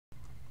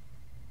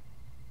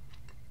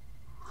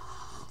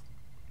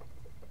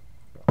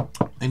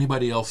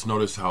Anybody else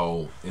notice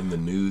how in the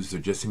news there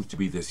just seems to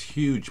be this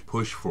huge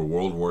push for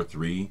World War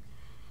III?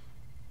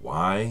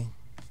 Why?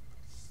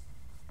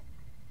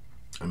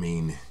 I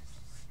mean,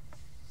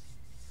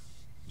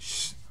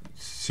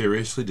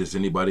 seriously, does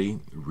anybody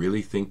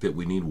really think that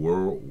we need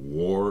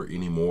war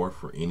anymore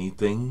for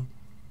anything?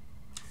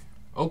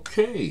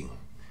 Okay,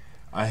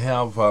 I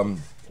have a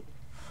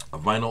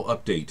vinyl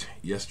update.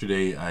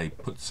 Yesterday I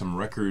put some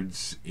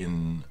records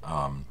in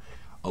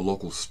a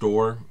local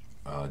store,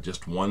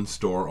 just one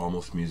store,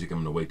 Almost Music. I'm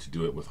going to wait to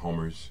do it with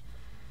Homer's.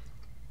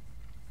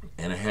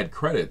 And I had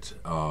credit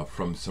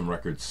from some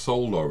records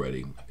sold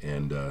already,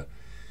 and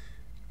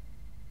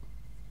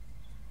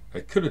I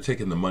could have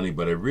taken the money,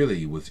 but I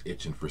really was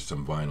itching for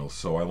some vinyl,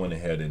 so I went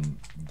ahead and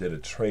did a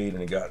trade,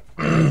 and I got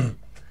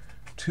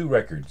 2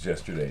 records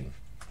yesterday.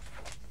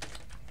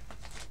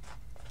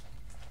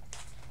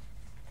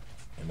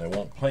 And I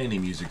won't play any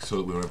music so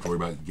that we don't have to worry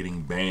about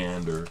getting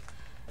banned or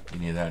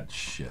any of that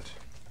shit.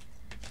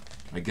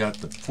 I got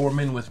the Four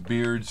Men with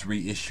Beards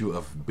reissue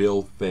of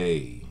Bill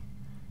Fay,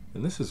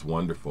 and this is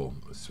wonderful.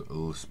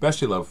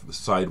 Especially love the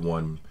side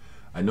one.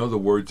 I know the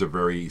words are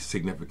very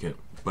significant,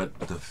 but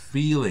the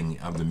feeling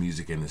of the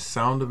music and the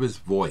sound of his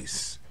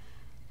voice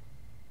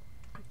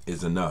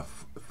is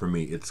enough for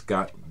me. It's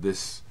got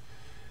this,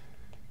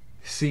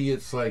 see,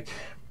 it's like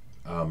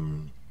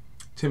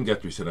Tim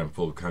Guthrie said, I'm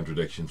full of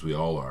contradictions. We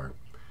all are.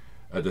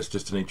 That's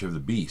just the nature of the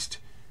beast.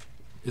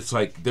 It's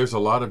like there's a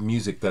lot of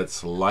music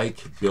that's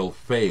like Bill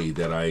Fay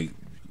that I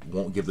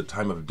won't give the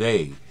time of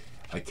day.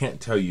 I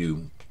can't tell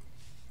you.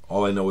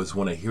 All I know is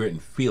when I hear it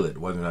and feel it,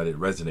 whether or not it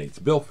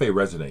resonates. Bill Fay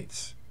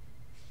resonates.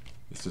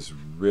 This is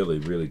really,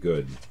 really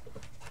good.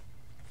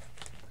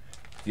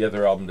 The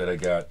other album that I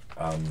got,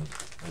 I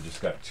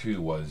just got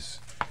 2, was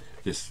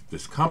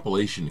this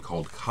compilation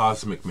called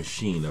Cosmic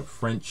Machine of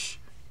French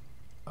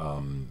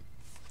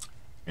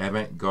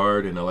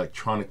avant-garde and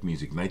electronic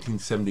music,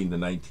 1970 to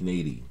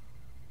 1980.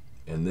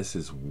 And this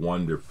is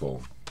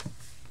wonderful.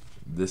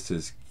 This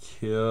is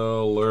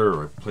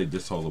killer. I've played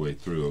this all the way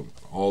through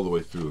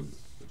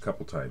a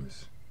couple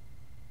times.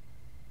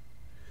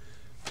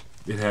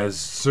 It has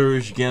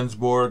Serge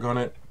Gainsbourg on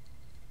it,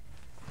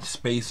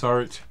 Space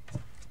Art,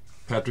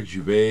 Patrick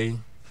Juvet,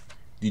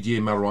 DJ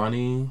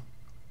Marouani,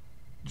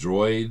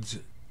 Droids,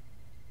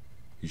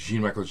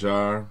 Jean-Michel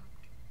Jarre,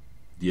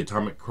 The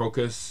Atomic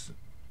Crocus,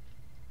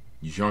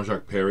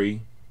 Jean-Jacques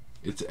Perry.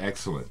 It's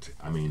excellent.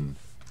 I mean,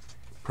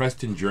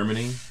 pressed in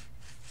Germany.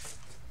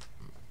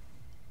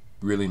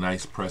 Really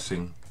nice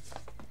pressing.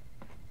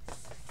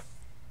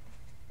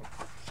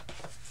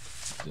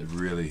 I'm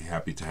really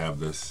happy to have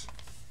this.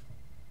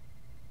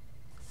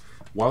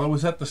 While I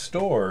was at the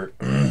store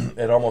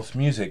at Almost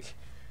Music,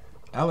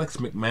 Alex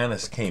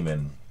McManus came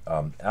in.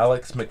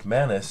 Alex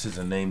McManus is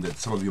a name that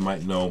some of you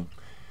might know.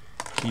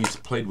 He's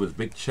played with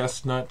Vic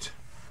Chestnut,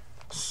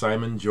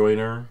 Simon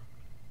Joyner.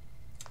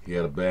 He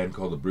had a band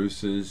called the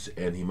Bruces,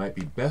 and he might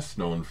be best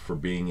known for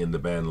being in the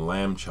band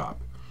Lamb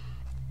Chop.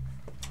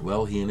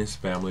 Well, he and his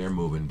family are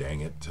moving, dang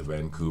it, to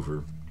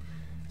Vancouver.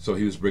 So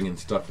he was bringing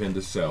stuff in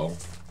to sell.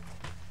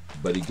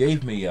 But he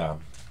gave me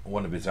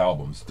one of his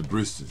albums, The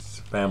Bruces,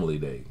 Family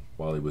Day,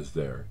 while he was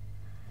there.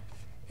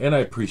 And I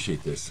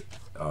appreciate this.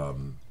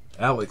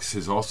 Alex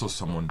is also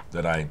someone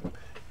that I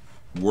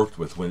worked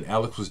with. When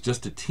Alex was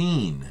just a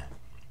teen,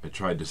 I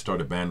tried to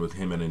start a band with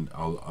him and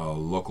a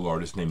local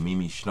artist named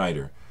Mimi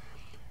Schneider.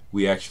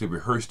 We actually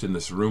rehearsed in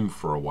this room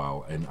for a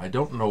while, and I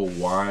don't know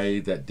why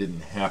that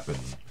didn't happen.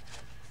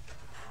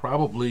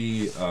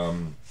 Probably,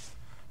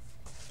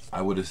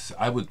 I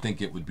would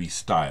think it would be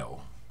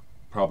style.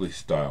 Probably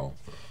style.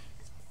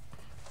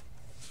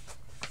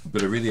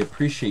 But I really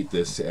appreciate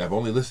this. I've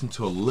only listened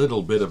to a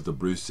little bit of the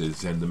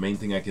Bruces, and the main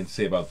thing I can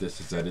say about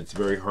this is that it's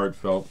very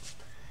heartfelt.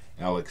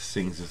 Alex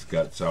sings his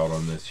guts out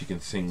on this. You can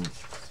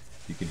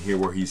hear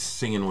where he's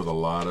singing with a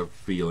lot of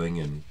feeling,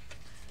 and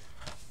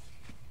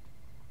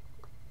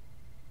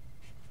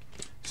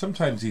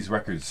sometimes these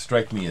records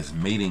strike me as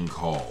mating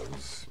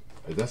calls.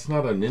 That's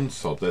not an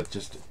insult. It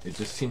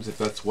just seems that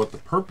that's what the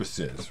purpose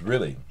is,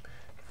 really,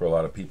 for a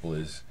lot of people,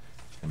 is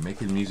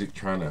making music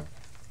trying to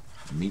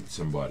meet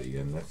somebody,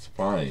 and that's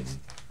fine.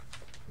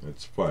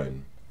 That's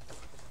fine.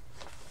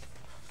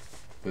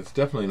 That's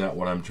definitely not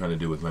what I'm trying to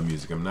do with my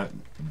music. I'm not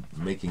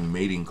making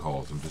mating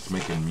calls. I'm just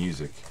making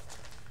music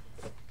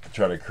to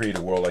try to create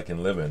a world I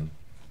can live in.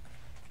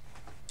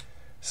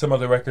 Some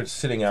other records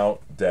sitting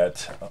out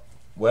that,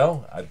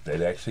 well,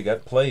 they actually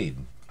got played.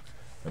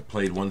 I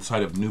played One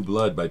Side of New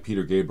Blood by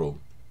Peter Gabriel.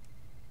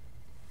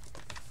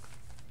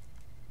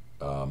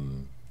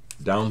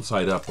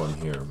 Downside Up on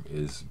here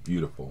is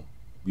beautiful.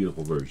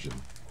 Beautiful version.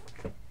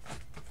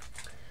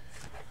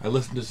 I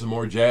listened to some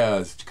more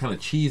jazz, kind of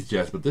cheese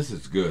jazz, but this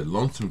is good.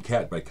 Lonesome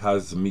Cat by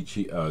Kazumi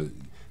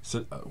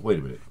wait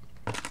a minute.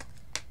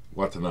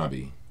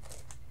 Watanabe.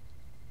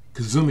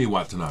 Kazumi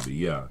Watanabe,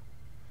 yeah.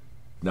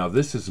 Now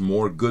this is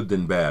more good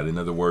than bad. In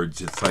other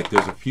words, it's like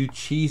there's a few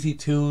cheesy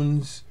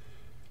tunes.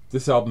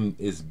 This album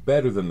is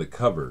better than the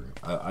cover.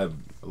 I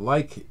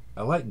like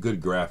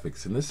good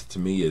graphics, and this to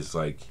me is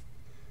like,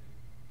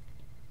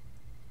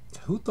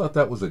 Who thought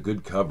that was a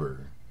good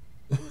cover?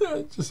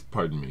 Just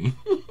pardon me.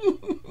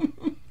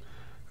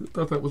 Who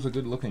thought that was a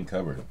good looking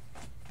cover?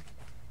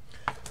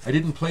 I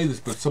didn't play this,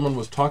 but someone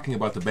was talking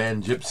about the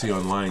band Gypsy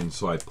online,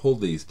 so I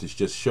pulled these to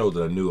just show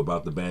that I knew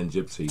about the band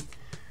Gypsy.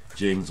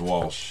 James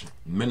Walsh,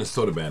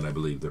 Minnesota band, I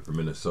believe. They're from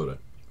Minnesota.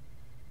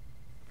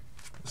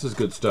 This is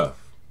good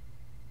stuff.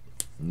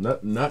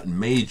 Not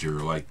major,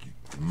 like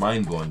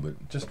mind-blowing,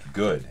 but just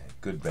good.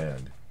 Good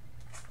band.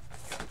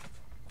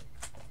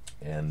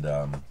 And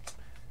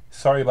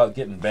sorry about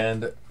getting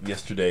banned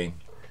yesterday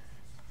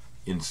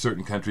in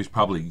certain countries.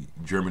 Probably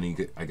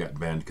Germany, I got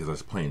banned because I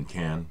was playing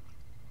Can.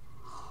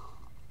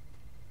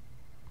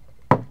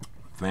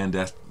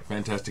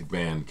 Fantastic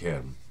band,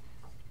 Can.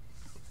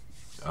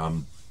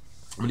 I'm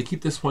going to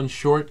keep this one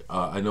short.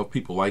 I know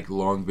people like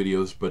long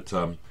videos, but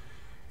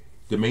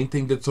the main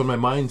thing that's on my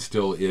mind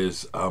still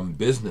is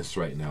business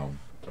right now.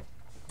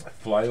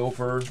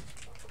 Flyover,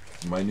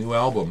 my new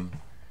album,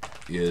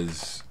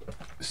 is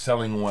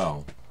selling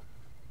well.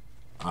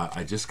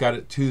 I just got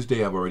it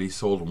Tuesday. I've already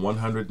sold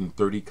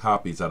 130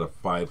 copies out of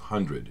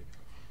 500.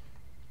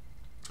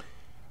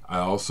 I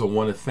also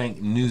want to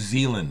thank New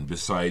Zealand.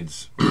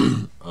 Besides,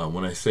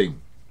 when I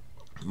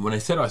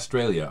said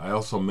Australia, I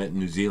also meant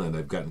New Zealand.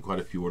 I've gotten quite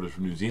a few orders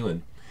from New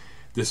Zealand.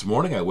 This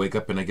morning I wake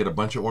up and I get a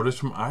bunch of orders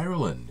from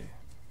Ireland.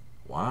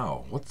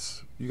 Wow,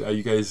 are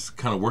you guys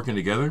kind of working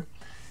together?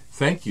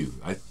 Thank you.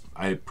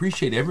 I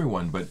appreciate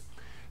everyone, but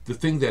the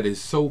thing that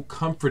is so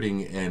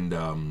comforting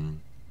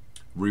and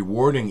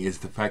rewarding is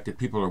the fact that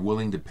people are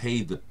willing to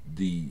pay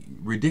the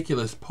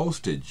ridiculous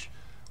postage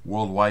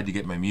worldwide to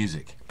get my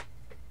music.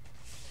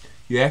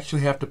 You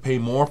actually have to pay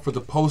more for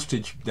the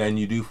postage than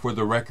you do for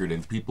the record,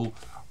 and people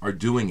are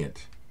doing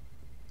it,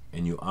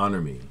 and you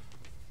honor me.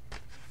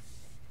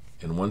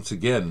 And once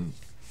again,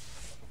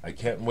 I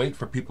can't wait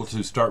for people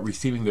to start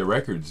receiving their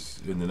records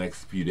in the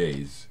next few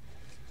days,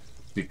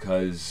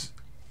 because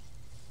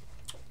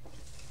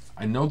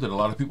I know that a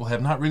lot of people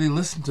have not really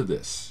listened to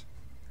this.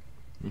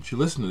 Once you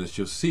listen to this,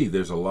 you'll see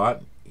there's a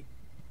lot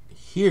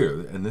here,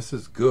 and this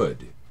is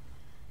good.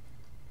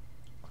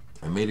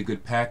 I made a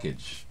good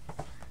package.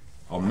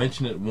 I'll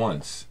mention it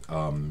once.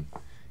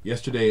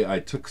 Yesterday I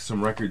took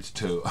some records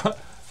to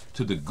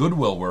to the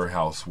Goodwill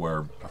warehouse,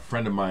 where a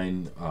friend of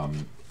mine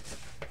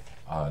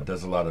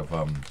does a lot of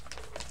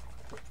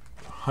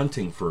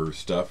hunting for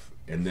stuff,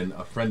 and then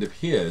a friend of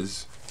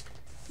his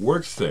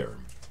works there.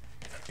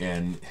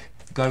 And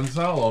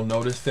Gonzalo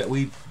noticed that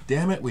we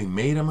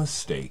made a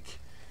mistake.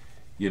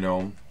 You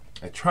know,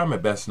 I try my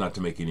best not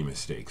to make any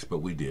mistakes, but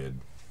we did.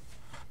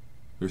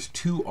 There's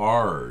 2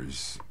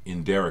 R's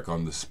in Dereck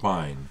on the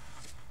spine.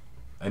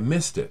 I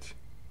missed it.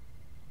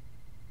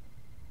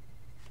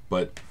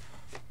 But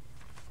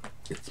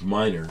it's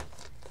minor,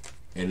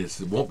 and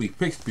it won't be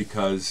fixed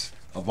because,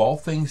 of all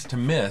things to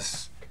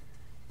miss,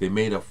 they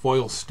made a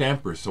foil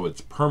stamper so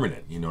it's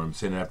permanent. You know what I'm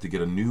saying? I have to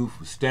get a new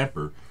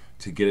stamper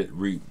to get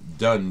it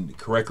done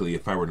correctly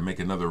if I were to make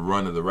another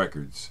run of the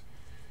records.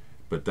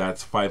 But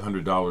that's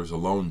 $500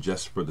 alone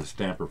just for the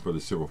stamper for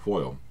the silver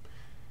foil.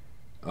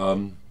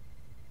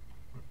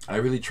 I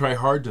really try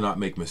hard to not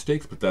make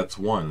mistakes, but that's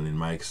one in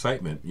my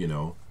excitement, you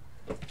know.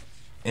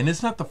 And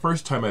it's not the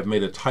first time I've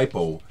made a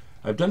typo.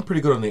 I've done pretty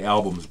good on the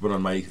albums, but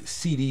on my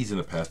CDs in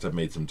the past I've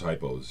made some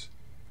typos,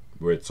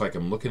 where it's like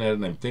I'm looking at it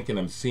and I'm thinking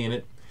I'm seeing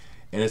it,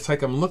 and it's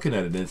like I'm looking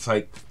at it and it's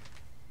like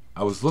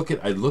I look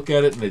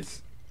at it and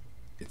it's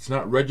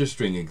not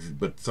registering,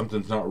 but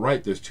something's not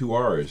right. There's 2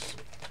 R's.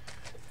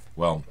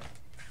 Well,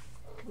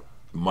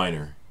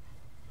 minor.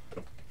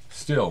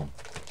 Still,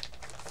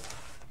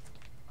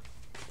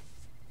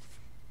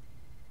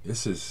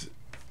 it's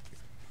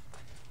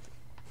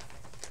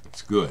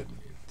good.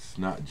 It's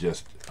not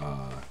just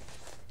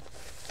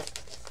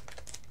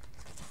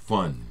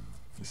fun.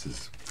 This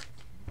is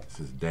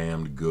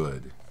damned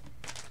good.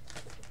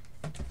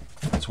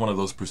 It's one of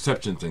those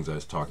perception things I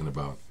was talking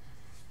about.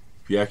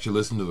 If you actually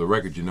listen to the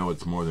record, you know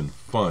it's more than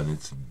fun.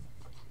 It's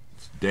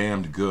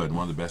damned good.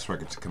 One of the best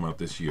records to come out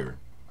this year.